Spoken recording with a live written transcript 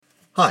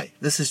Hi,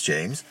 this is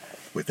James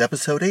with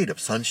Episode 8 of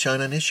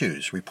Sunshine on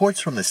Issues, reports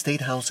from the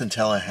State House in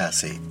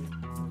Tallahassee.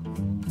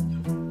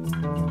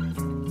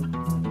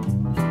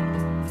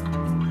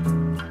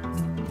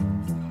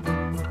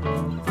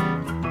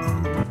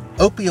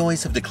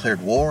 Opioids have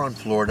declared war on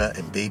Florida,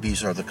 and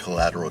babies are the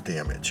collateral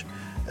damage.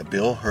 A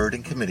bill heard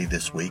in committee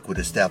this week would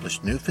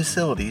establish new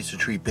facilities to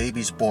treat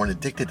babies born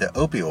addicted to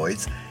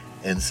opioids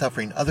and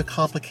suffering other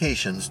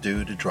complications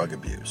due to drug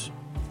abuse.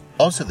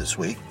 Also this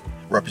week,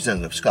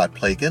 Representative Scott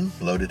Plakon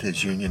loaded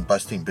his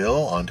union-busting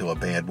bill onto a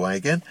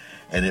bandwagon,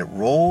 and it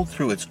rolled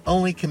through its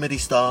only committee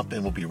stop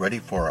and will be ready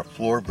for a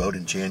floor vote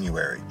in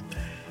January.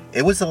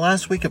 It was the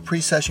last week of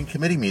pre-session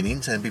committee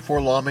meetings, and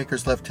before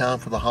lawmakers left town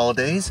for the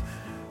holidays,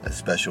 a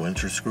special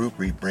interest group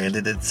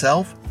rebranded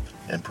itself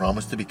and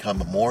promised to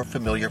become a more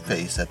familiar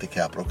face at the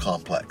Capitol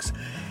complex.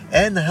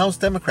 And the House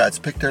Democrats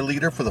picked their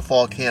leader for the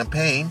fall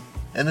campaign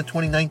and the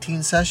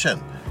 2019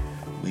 session.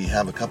 We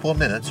have a couple of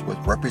minutes with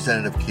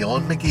Representative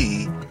Kionne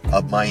McGhee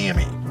of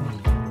Miami.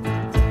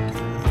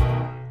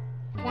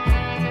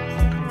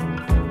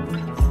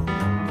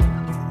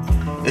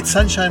 It's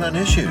Sunshine on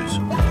Issues,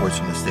 reports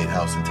from the State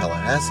House in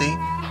Tallahassee.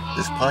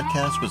 This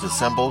podcast was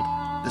assembled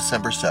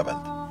December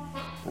 7th.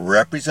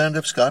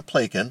 Representative Scott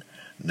Plakon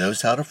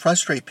knows how to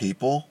frustrate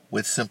people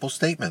with simple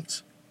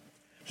statements.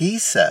 He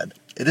said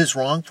it is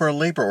wrong for a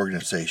labor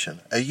organization,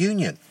 a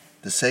union,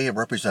 to say it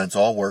represents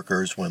all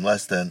workers when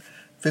less than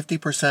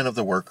 50% of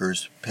the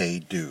workers pay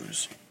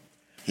dues.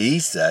 He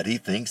said he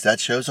thinks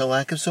that shows a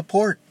lack of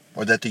support,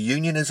 or that the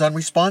union is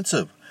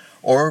unresponsive,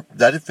 or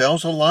that it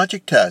fails a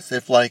logic test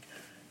if, like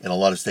in a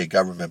lot of state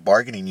government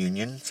bargaining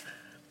unions,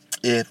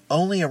 if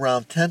only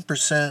around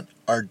 10%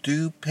 are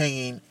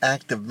due-paying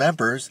active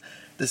members,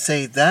 to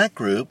say that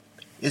group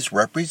is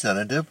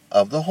representative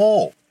of the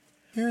whole.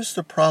 Here's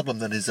the problem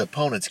that his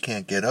opponents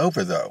can't get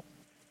over, though.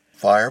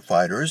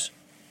 Firefighters,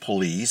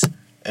 police,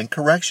 and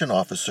correction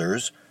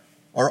officers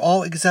are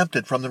all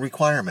exempted from the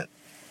requirement.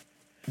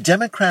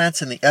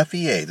 Democrats in the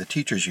FEA, the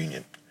teachers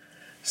union,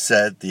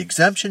 said the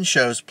exemption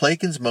shows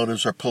Plakon's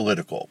motives are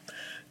political,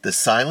 to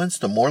silence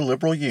the more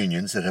liberal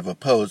unions that have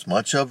opposed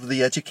much of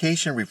the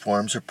education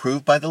reforms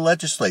approved by the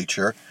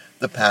legislature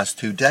the past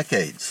 2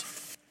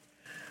 decades.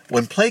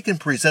 When Plakon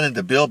presented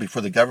the bill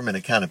before the Government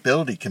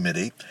Accountability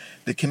Committee,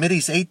 the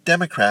committee's 8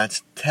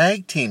 Democrats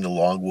tag-teamed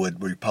along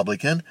with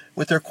Republican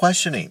with their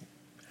questioning.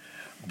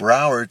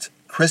 D-Broward's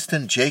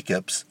Kristin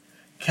Jacobs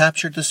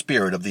captured the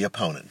spirit of the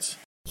opponents.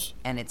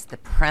 And it's the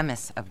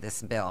premise of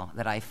this bill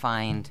that I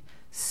find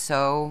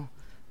so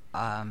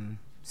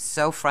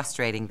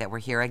frustrating that we're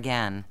here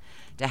again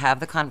to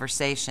have the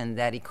conversation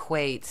that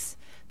equates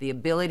the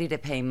ability to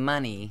pay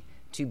money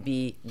to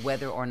be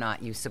whether or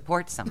not you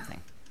support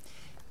something.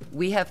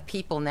 We have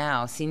people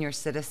now, senior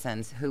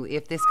citizens, who,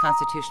 if this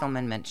constitutional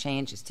amendment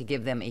changes to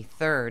give them a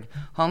third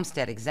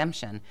homestead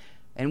exemption,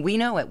 and we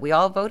know it, we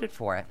all voted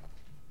for it,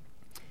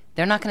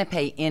 they're not going to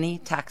pay any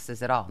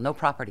taxes at all, no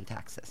property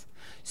taxes.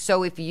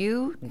 So if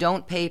you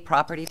don't pay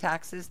property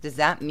taxes, is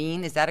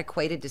that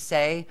equated to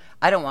say,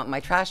 I don't want my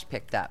trash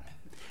picked up?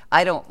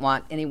 I don't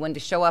want anyone to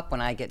show up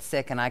when I get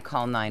sick and I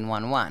call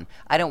 911.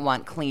 I don't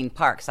want clean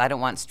parks. I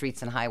don't want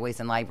streets and highways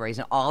and libraries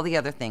and all the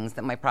other things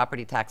that my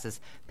property taxes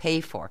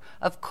pay for.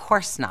 Of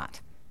course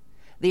not.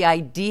 The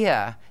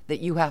idea that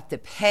you have to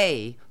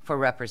pay for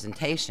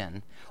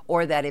representation,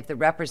 or that if the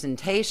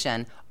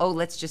representation,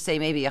 let's just say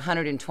maybe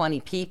 120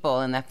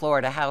 people in the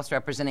Florida House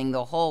representing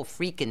the whole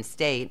freaking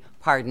state,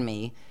 pardon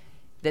me,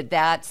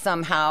 that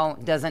somehow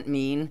doesn't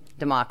mean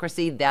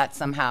democracy, that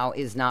somehow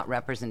is not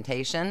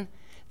representation.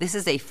 This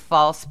is a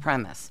false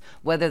premise.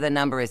 Whether the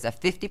number is a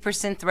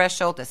 50%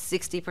 threshold, a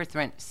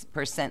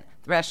 60%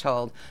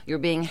 threshold, you're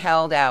being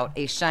held out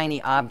a shiny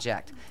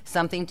object,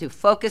 something to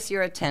focus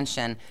your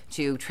attention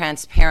to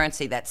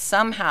transparency, that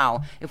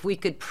somehow, if we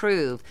could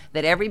prove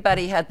that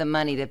everybody had the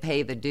money to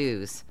pay the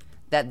dues,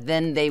 that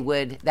then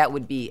that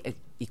would be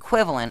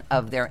equivalent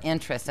of their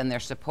interest and their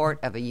support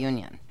of a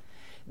union.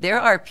 There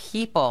are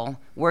people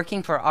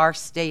working for our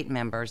state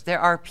members. There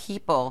are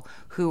people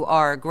who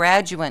are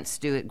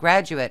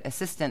graduate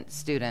assistant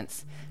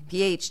students,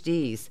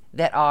 PhDs,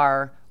 that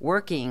are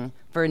working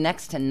for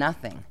next to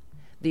nothing.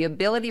 The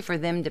ability for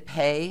them to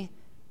pay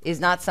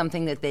is not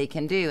something that they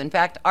can do. In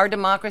fact, our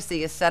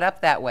democracy is set up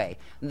that way.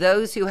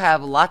 Those who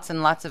have lots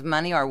and lots of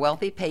money, are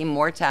wealthy, pay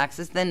more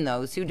taxes than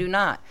those who do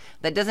not.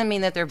 That doesn't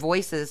mean that their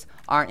voices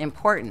aren't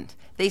important.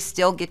 They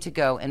still get to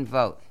go and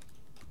vote.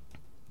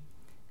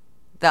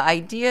 The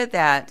idea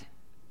that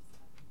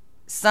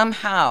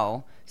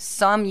somehow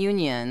some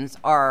unions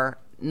are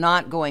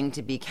not going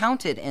to be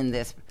counted in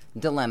this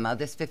dilemma,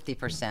 this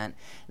 50%,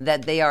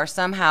 that they are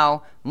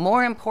somehow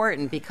more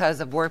important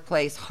because of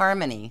workplace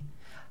harmony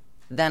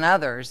than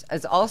others,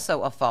 is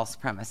also a false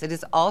premise. It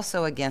is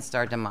also against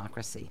our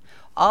democracy.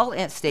 All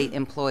state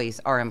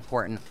employees are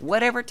important,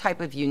 whatever type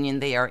of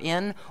union they are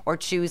in or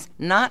choose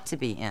not to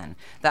be in.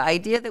 The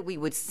idea that we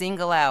would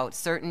single out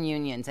certain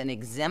unions and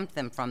exempt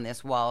them from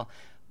this while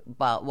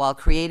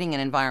creating an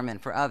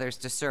environment for others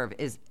to serve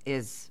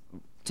is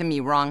to me,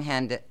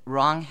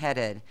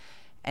 wrong-headed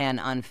and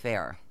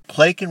unfair.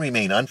 Plakon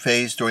remained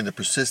unfazed during the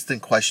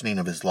persistent questioning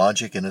of his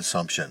logic and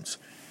assumptions.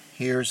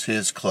 Here's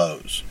his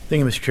close. Thank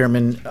you, Mr.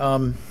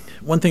 Chairman.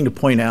 One thing to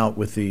point out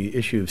with the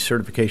issue of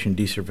certification,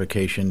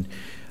 decertification,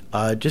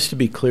 just to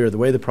be clear, the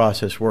way the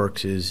process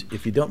works is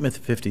if you don't meet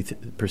the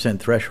 50%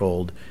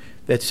 threshold,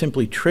 that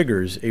simply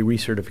triggers a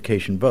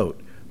recertification vote,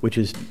 which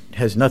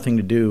has nothing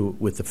to do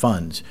with the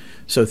funds.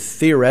 So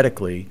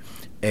theoretically,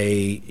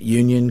 a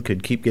union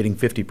could keep getting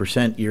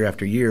 50% year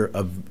after year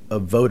of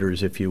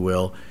voters, if you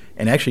will,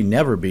 and actually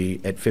never be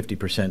at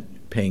 50%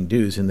 paying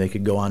dues, and they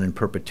could go on in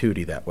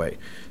perpetuity that way.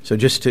 So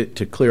just to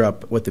clear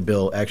up what the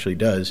bill actually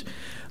does.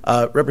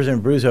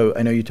 Representative Abruzzo,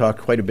 I know you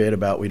talked quite a bit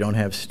about we don't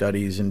have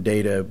studies and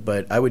data,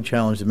 but I would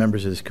challenge the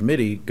members of this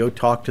committee, go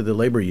talk to the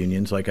labor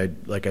unions like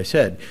I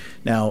said.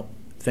 Now,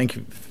 thank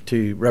you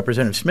to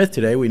Representative Smith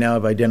today. We now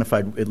have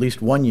identified at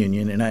least one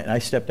union, and I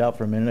stepped out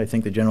for a minute. I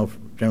think the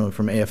gentleman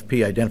from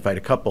AFP identified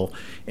a couple,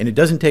 and it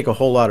doesn't take a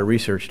whole lot of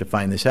research to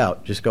find this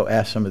out. Just go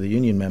ask some of the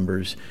union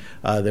members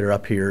that are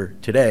up here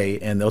today,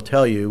 and they'll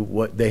tell you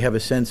what they have a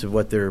sense of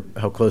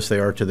how close they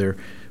are to their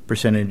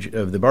percentage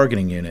of the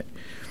bargaining unit.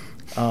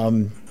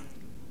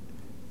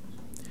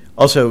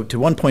 Also, to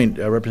one point,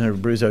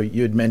 Representative Abruzzo,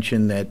 you had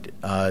mentioned that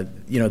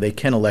they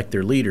can elect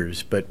their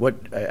leaders, but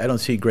I don't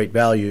see great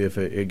value if,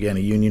 again,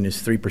 a union is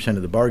 3%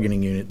 of the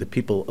bargaining unit. The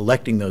people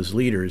electing those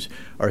leaders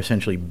are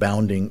essentially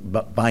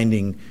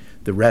binding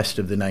the rest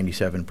of the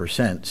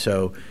 97%.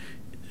 So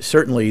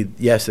certainly,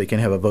 yes, they can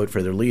have a vote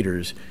for their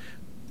leaders,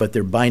 but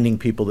they're binding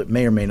people that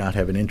may or may not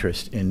have an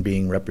interest in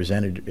being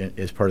represented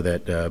as part of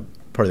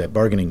that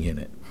bargaining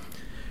unit.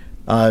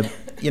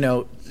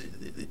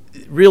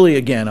 Really,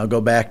 again, I'll go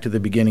back to the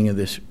beginning of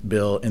this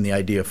bill and the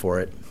idea for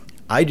it.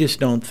 I just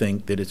don't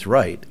think that it's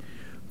right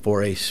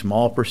for a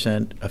small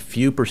percent, a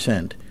few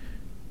percent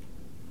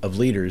of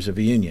leaders of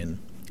a union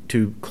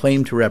to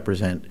claim to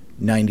represent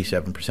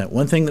 97%.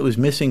 One thing that was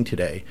missing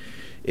today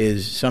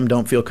is some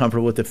don't feel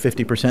comfortable with the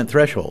 50%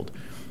 threshold.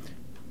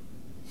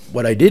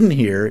 What I didn't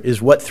hear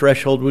is what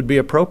threshold would be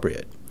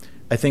appropriate.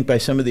 I think by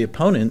some of the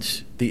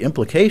opponents, the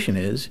implication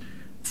is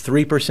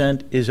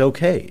 3% is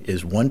okay.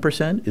 Is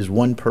 1%? Is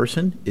one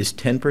person? Is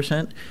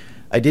 10%?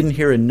 I didn't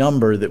hear a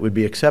number that would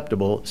be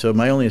acceptable, so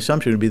my only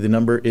assumption would be the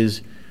number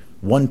is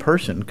one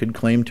person could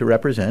claim to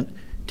represent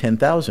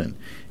 10,000.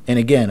 And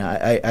again,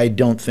 I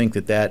don't think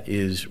that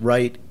is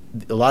right.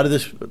 A lot of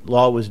this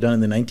law was done in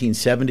the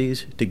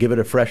 1970s. To give it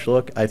a fresh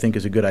look, I think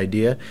is a good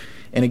idea.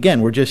 And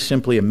again, we're just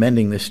simply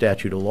amending this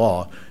statute of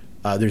law.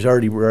 There's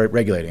already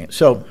regulating it.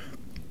 So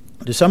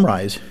to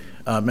summarize,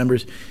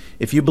 members,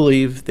 if you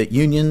believe that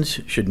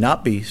unions should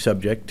not be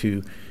subject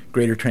to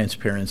greater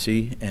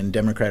transparency and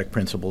democratic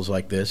principles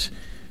like this,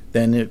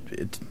 then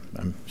it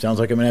sounds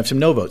like I'm going to have some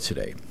no votes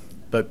today.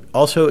 But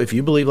also, if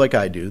you believe, like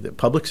I do, that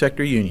public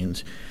sector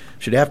unions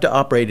should have to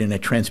operate in a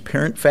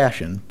transparent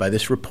fashion by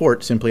this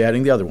report, simply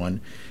adding the other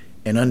one,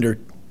 and under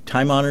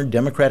time-honored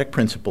democratic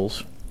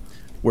principles,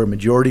 where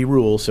majority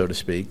rules, so to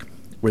speak,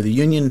 where the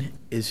union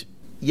is,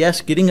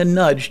 yes, getting a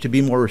nudge to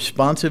be more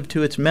responsive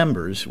to its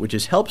members, which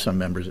has helped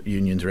some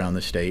unions around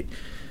the state,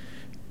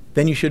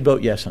 then you should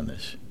vote yes on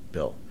this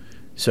bill.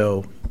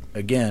 So,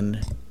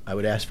 again, I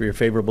would ask for your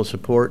favorable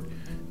support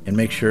and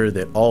make sure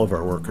that all of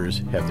our workers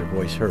have their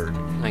voice heard,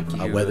 Thank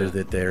you. whether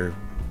that they're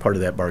part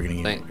of that bargaining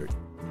unit.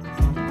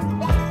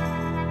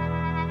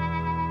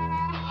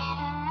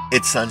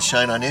 It's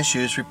Sunshine on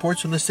Issues,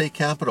 reports from the state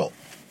capitol.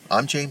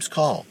 I'm James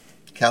Call,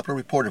 Capitol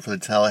reporter for the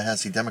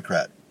Tallahassee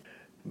Democrat.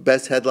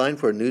 Best headline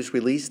for a news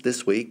release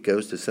this week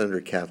goes to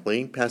Senator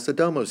Kathleen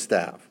Passidomo's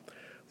staff.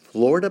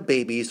 Florida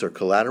babies are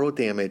collateral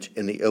damage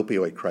in the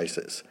opioid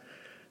crisis.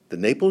 The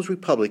Naples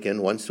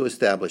Republican wants to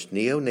establish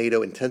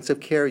neonatal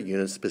intensive care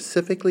units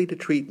specifically to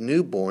treat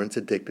newborns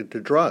addicted to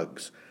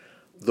drugs.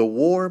 The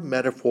war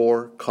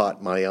metaphor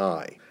caught my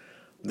eye.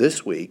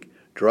 This week,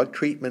 drug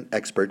treatment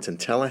experts in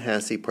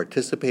Tallahassee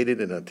participated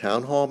in a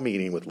town hall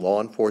meeting with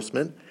law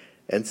enforcement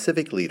and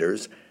civic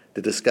leaders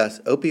to discuss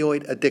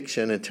opioid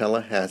addiction in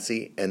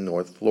Tallahassee and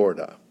North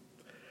Florida.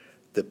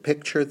 The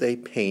picture they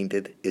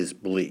painted is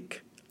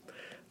bleak.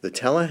 The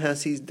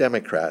Tallahassee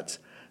Democrats,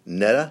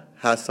 Nada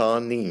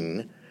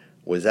Hassanein,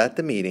 was at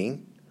the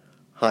meeting.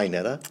 Hi,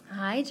 Nada.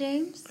 Hi,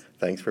 James.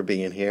 Thanks for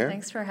being here.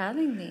 Thanks for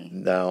having me.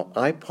 Now,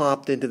 I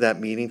popped into that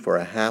meeting for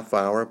a half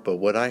hour, but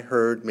what I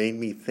heard made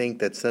me think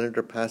that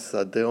Senator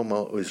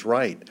Passidomo was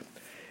right.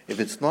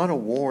 If it's not a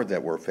war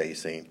that we're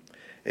facing,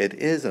 it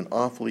is an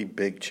awfully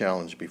big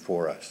challenge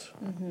before us.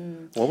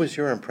 Mm-hmm. What was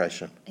your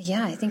impression?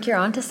 Yeah, I think you're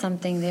onto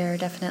something there,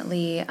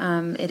 definitely.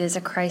 It is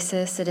a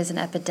crisis. It is an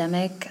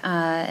epidemic.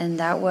 And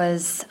that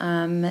was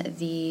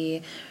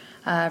the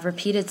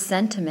repeated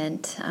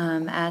sentiment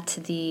at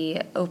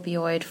the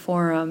opioid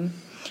forum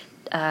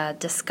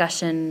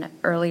discussion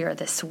earlier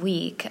this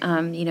week.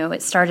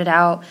 It started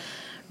out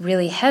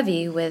really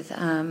heavy with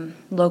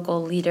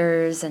local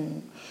leaders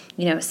and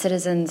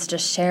citizens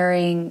just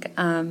sharing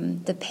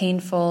the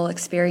painful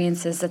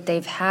experiences that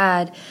they've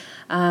had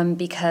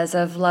because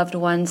of loved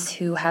ones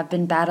who have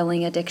been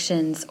battling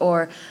addictions,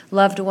 or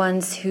loved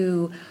ones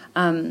who,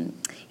 have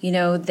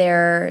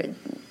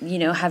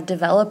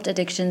developed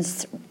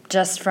addictions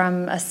just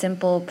from a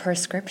simple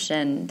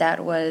prescription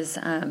that was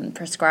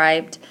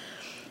prescribed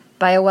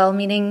by a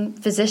well-meaning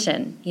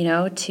physician,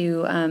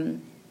 to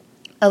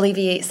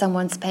alleviate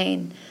someone's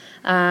pain.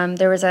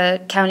 There was a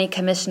county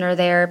commissioner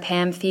there,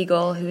 Pam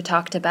Fiegel, who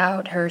talked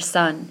about her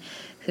son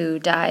who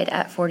died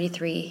at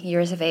 43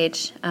 years of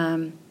age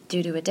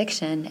due to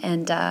addiction.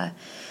 And,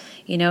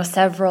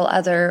 several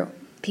other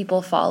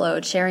people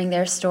followed, sharing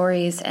their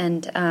stories.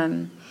 And,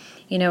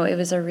 it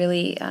was a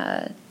really,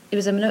 it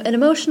was an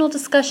emotional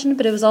discussion,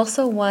 but it was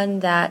also one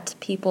that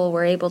people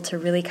were able to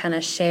really kind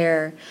of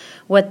share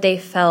what they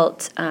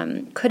felt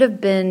could have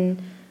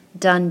been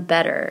done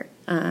better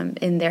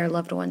in their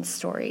loved ones'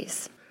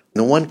 stories.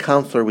 The one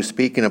counselor was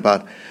speaking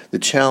about the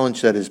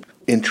challenge that is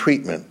in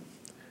treatment,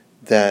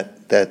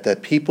 that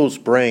people's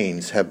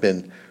brains have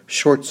been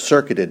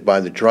short-circuited by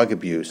the drug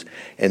abuse,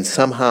 and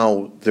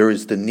somehow there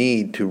is the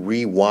need to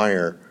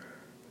rewire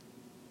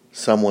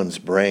someone's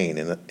brain,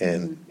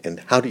 and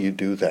how do you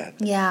do that?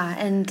 Yeah,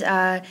 and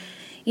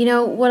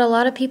what a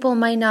lot of people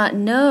might not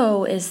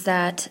know is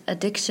that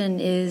addiction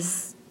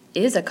is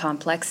a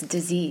complex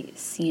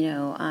disease.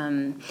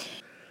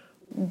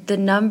 The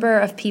number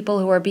of people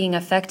who are being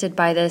affected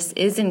by this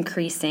is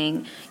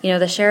increasing.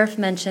 The sheriff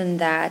mentioned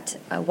that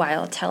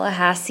while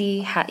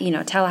Tallahassee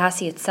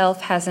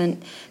itself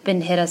hasn't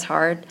been hit as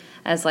hard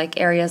as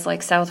areas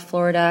like South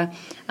Florida,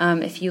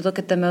 if you look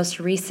at the most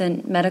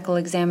recent medical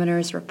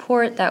examiner's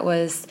report that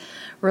was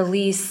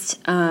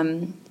released,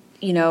 kind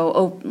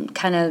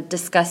of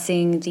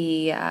discussing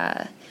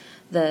the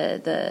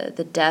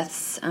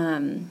deaths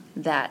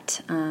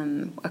that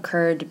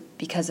occurred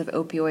because of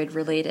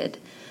opioid-related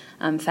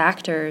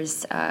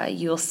factors,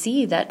 you'll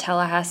see that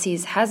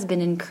Tallahassee's has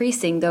been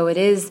increasing, though it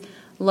is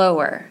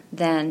lower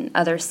than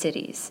other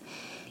cities.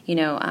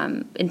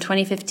 In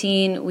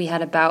 2015, we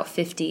had about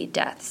 50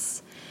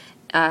 deaths.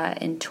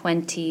 In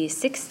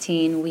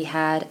 2016, we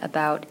had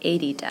about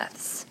 80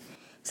 deaths.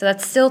 So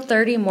that's still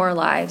 30 more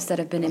lives that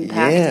have been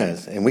impacted.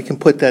 Yes, and we can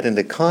put that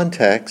into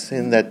context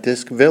in that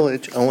Disc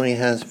Village only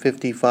has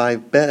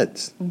 55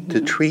 beds to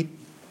treat.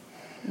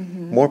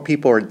 More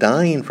people are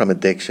dying from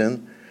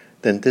addiction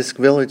than Disc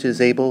Village is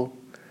able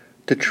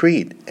to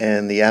treat.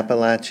 And the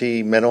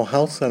Appalachia Mental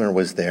Health Center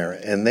was there,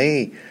 and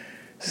they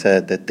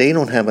said that they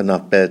don't have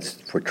enough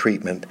beds for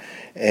treatment.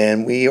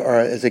 And we are,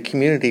 as a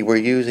community, we're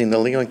using the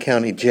Leon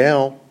County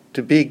Jail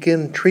to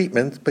begin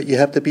treatment, but you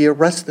have to be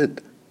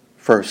arrested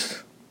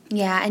first.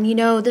 Yeah, and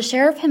the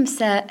sheriff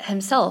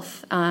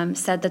himself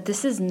said that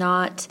this is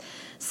not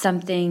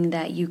something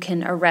that you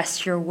can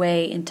arrest your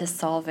way into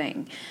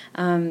solving.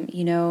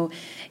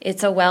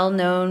 It's a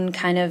well-known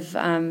kind of,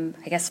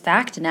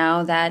 fact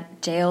now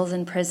that jails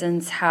and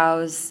prisons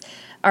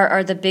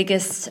are the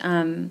biggest,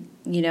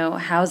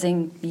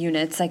 housing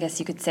units, I guess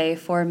you could say,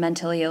 for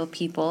mentally ill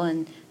people,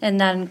 and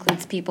that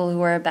includes people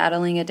who are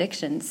battling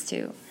addictions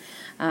too.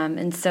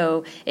 And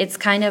so it's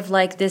kind of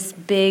like this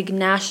big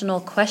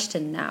national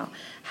question now.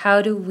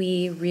 How do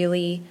we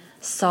really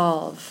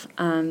solve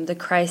the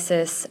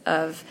crisis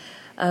of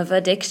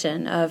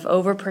addiction, of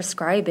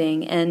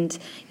overprescribing, and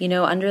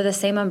under the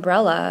same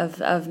umbrella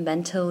of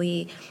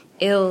mentally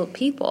ill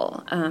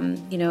people?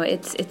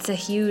 It's a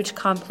huge,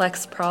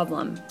 complex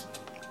problem.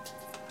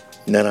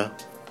 Nada,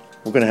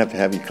 we're going to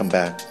have you come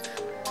back.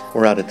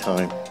 We're out of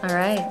time. All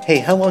right. Hey,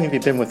 how long have you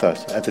been with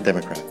us at the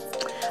Democrat?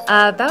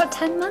 About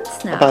 10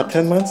 months now. About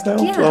 10 months now?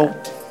 Yeah. Well,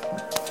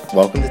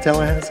 welcome to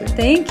Tallahassee.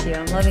 Thank you.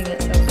 I'm loving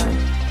it so far.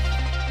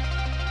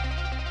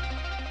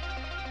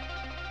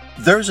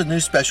 There's a new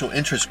special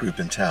interest group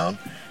in town.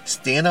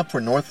 Stand Up for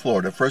North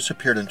Florida first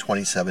appeared in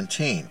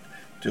 2017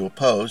 to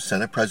oppose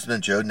Senate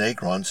President Joe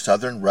Negron's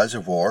Southern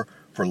Reservoir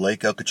for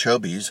Lake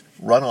Okeechobee's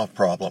runoff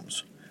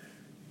problems.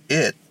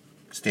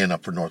 Stand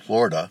Up for North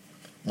Florida,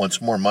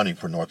 wants more money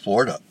for North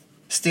Florida.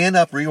 Stand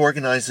Up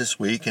reorganized this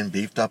week and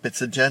beefed up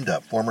its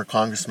agenda. Former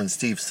Congressman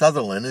Steve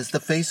Southerland is the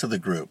face of the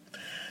group.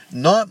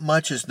 Not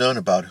much is known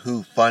about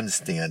who funds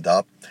Stand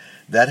Up.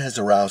 That has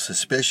aroused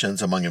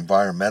suspicions among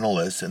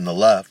environmentalists and the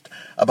left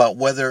about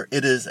whether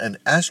it is an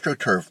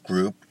AstroTurf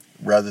group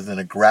rather than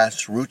a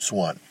grassroots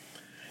one.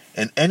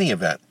 In any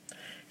event,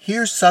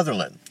 here's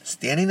Southerland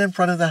standing in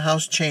front of the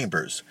House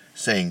chambers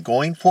saying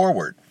going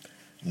forward,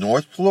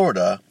 North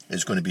Florida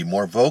is going to be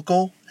more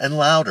vocal and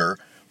louder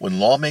when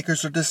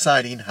lawmakers are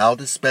deciding how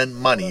to spend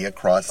money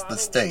across the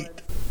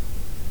state.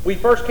 We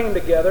first came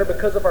together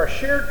because of our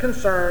shared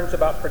concerns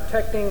about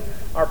protecting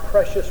our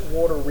precious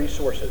water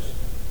resources.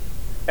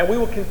 And we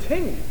will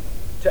continue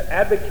to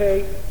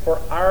advocate for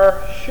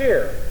our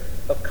share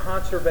of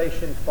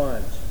conservation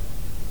funds.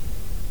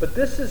 But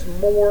this is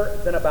more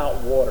than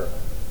about water.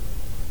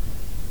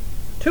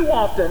 Too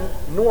often,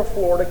 North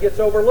Florida gets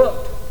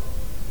overlooked,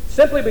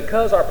 simply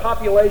because our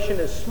population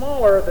is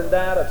smaller than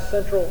that of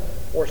Central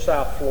or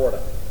South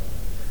Florida.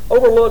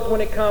 Overlooked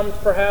when it comes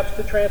perhaps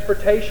to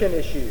transportation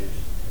issues,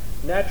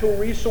 natural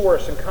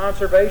resource and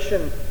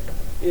conservation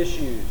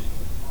issues,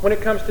 when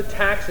it comes to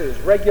taxes,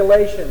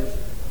 regulations.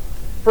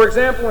 For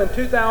example, in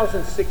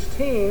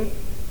 2016,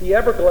 the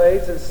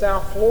Everglades in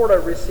South Florida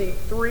received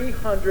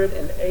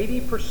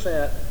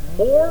 380%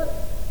 more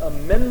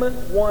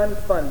Amendment 1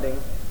 funding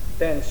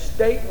than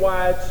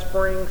statewide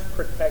Springs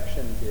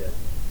Protection did.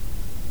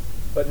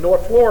 But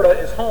North Florida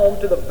is home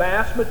to the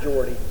vast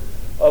majority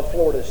of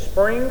Florida's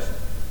springs,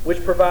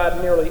 which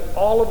provide nearly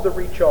all of the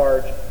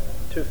recharge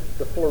to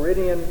the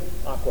Floridian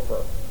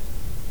aquifer.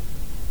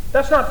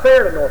 That's not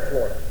fair to North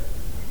Florida.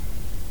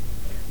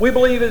 We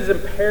believe it is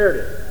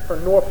imperative for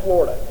North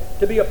Florida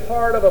to be a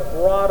part of a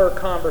broader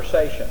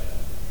conversation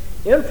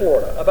in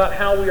Florida about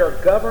how we are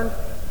governed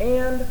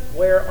and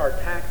where our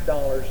tax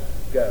dollars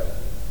go.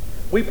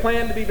 We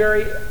plan to be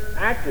very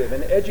active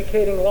in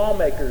educating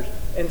lawmakers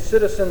and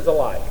citizens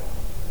alike.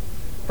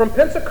 From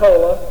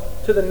Pensacola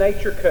to the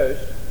Nature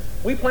Coast,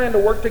 we plan to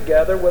work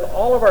together with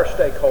all of our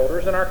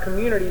stakeholders and our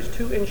communities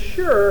to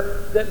ensure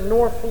that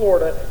North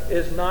Florida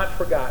is not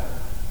forgotten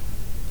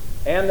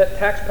and that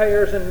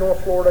taxpayers in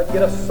North Florida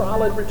get a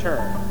solid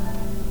return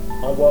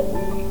on what we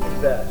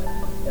invest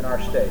in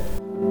our state.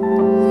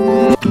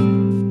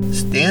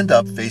 Stand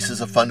Up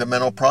faces a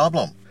fundamental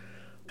problem.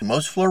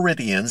 Most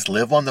Floridians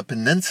live on the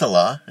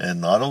peninsula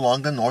and not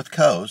along the North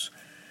Coast,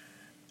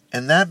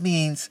 and that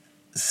means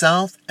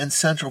South and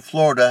Central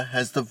Florida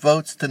has the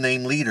votes to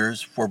name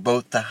leaders for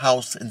both the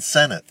House and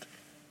Senate.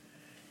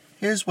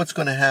 Here's what's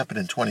going to happen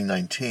in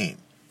 2019.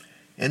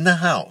 In the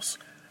House,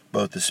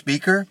 both the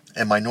Speaker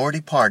and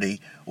minority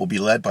party will be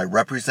led by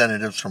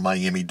representatives from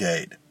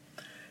Miami-Dade.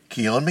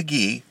 Kionne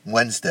McGhee,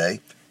 Wednesday,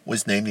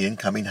 was named the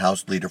incoming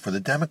House leader for the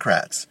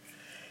Democrats.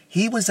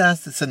 He was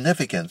asked the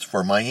significance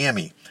for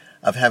Miami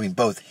of having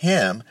both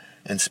him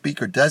and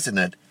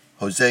Speaker-designate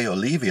Jose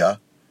Olivia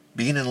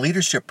being in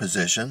leadership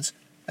positions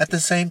at the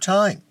same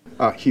time.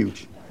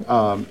 Huge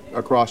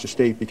across the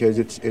state, because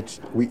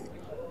we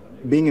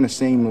being in the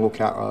same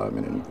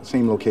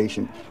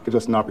location gives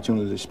us an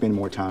opportunity to spend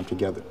more time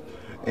together,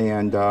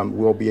 and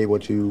we'll be able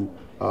to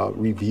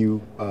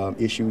review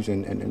issues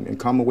and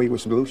come away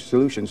with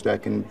solutions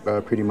that can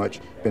pretty much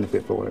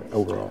benefit Florida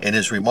overall. In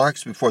his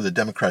remarks before the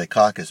Democratic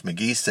caucus,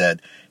 McGhee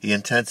said he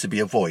intends to be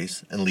a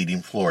voice in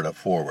leading Florida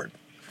forward.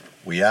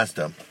 We asked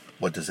him,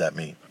 what does that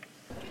mean?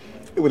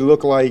 It would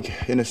look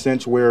like, in a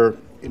sense, where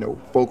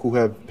folk who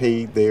have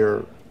paid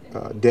their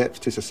debts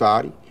to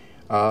society,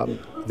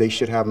 they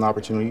should have an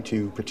opportunity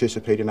to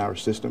participate in our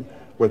system,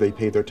 where they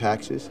pay their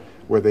taxes,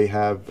 where they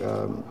have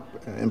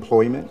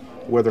employment,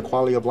 where their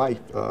quality of life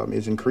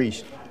is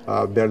increased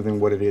better than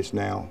what it is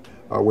now,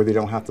 where they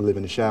don't have to live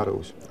in the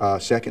shadows.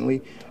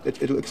 Secondly,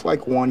 it looks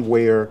like one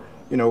where,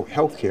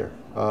 health care,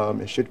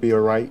 it should be a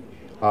right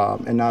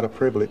and not a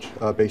privilege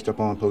based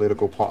upon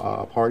political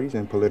parties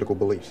and political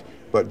beliefs,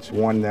 but it's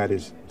one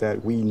that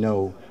we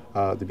know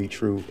to be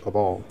true of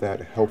all,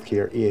 that health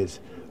care is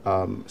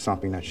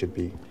something that should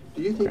be.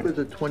 Do you think with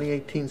the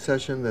 2018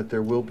 session that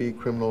there will be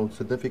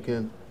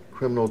significant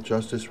criminal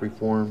justice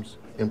reforms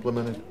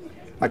implemented?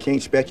 I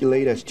can't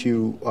speculate as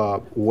to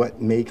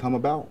what may come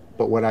about,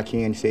 but what I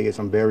can say is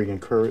I'm very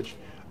encouraged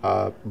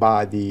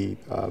by the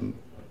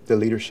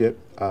leadership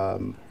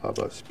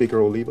of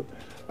Speaker Oliva,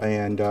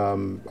 and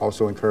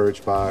also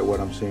encouraged by what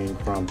I'm seeing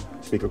from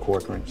Speaker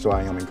Corcoran, so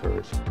I am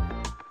encouraged.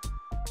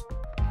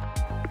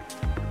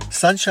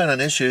 Sunshine on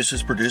Issues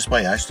is produced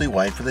by Ashley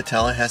White for the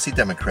Tallahassee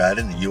Democrat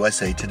and the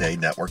USA Today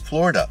Network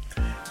Florida.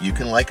 You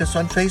can like us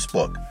on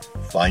Facebook,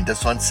 find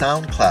us on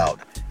SoundCloud,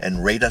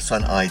 and rate us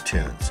on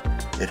iTunes.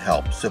 It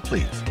helps, so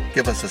please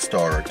give us a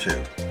star or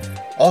two.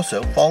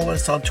 Also, follow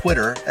us on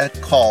Twitter at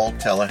Call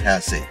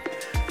Tallahassee.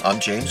 I'm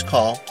James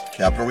Call,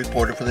 Capitol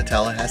reporter for the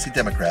Tallahassee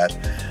Democrat.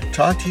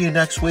 Talk to you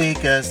next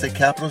week as the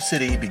capital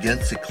city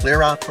begins to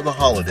clear out for the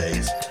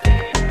holidays.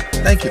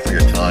 Thank you for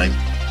your time,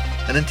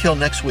 and until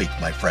next week,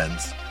 my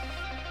friends.